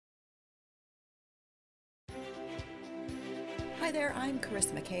Hi there, I'm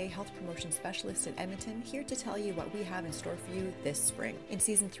Carissa McKay, Health Promotion Specialist in Edmonton, here to tell you what we have in store for you this spring. In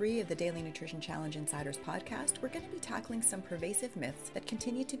Season 3 of the Daily Nutrition Challenge Insiders podcast, we're going to be tackling some pervasive myths that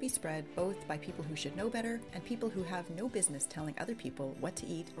continue to be spread both by people who should know better and people who have no business telling other people what to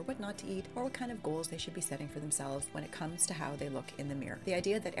eat or what not to eat or what kind of goals they should be setting for themselves when it comes to how they look in the mirror. The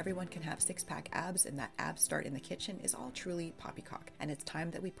idea that everyone can have six-pack abs and that abs start in the kitchen is all truly poppycock, and it's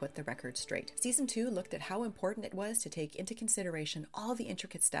time that we put the record straight. Season 2 looked at how important it was to take into consideration all the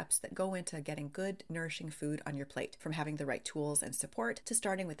intricate steps that go into getting good, nourishing food on your plate, from having the right tools and support, to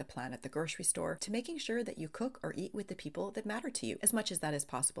starting with a plan at the grocery store, to making sure that you cook or eat with the people that matter to you, as much as that is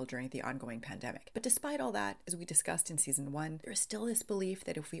possible during the ongoing pandemic. But despite all that, as we discussed in Season 1, there is still this belief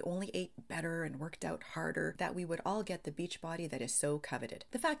that if we only ate better and worked out harder, that we would all get the beach body that is so coveted.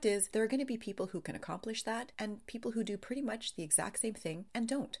 The fact is, there are going to be people who can accomplish that, and people who do pretty much the exact same thing and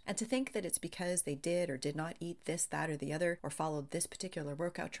don't. And to think that it's because they did or did not eat this, that, or the other, or followed this particular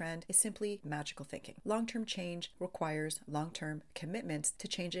workout trend is simply magical thinking. Long-term change requires long-term commitments to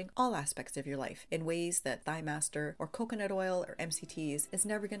changing all aspects of your life in ways that ThighMaster or coconut oil or MCTs is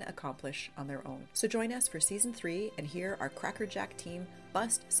never going to accomplish on their own. So join us for Season 3 and hear our Crackerjack team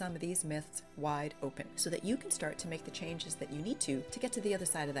bust some of these myths wide open so that you can start to make the changes that you need to get to the other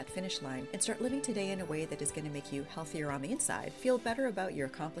side of that finish line and start living today in a way that is going to make you healthier on the inside, feel better about your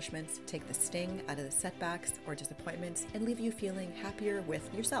accomplishments, take the sting out of the setbacks or disappointments, and leave you feeling happier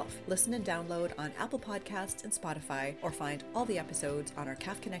with yourself. Listen and download on Apple Podcasts and Spotify, or find all the episodes on our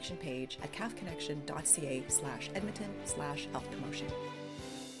Calf Connection page at calfconnection.ca/Edmonton/health promotion.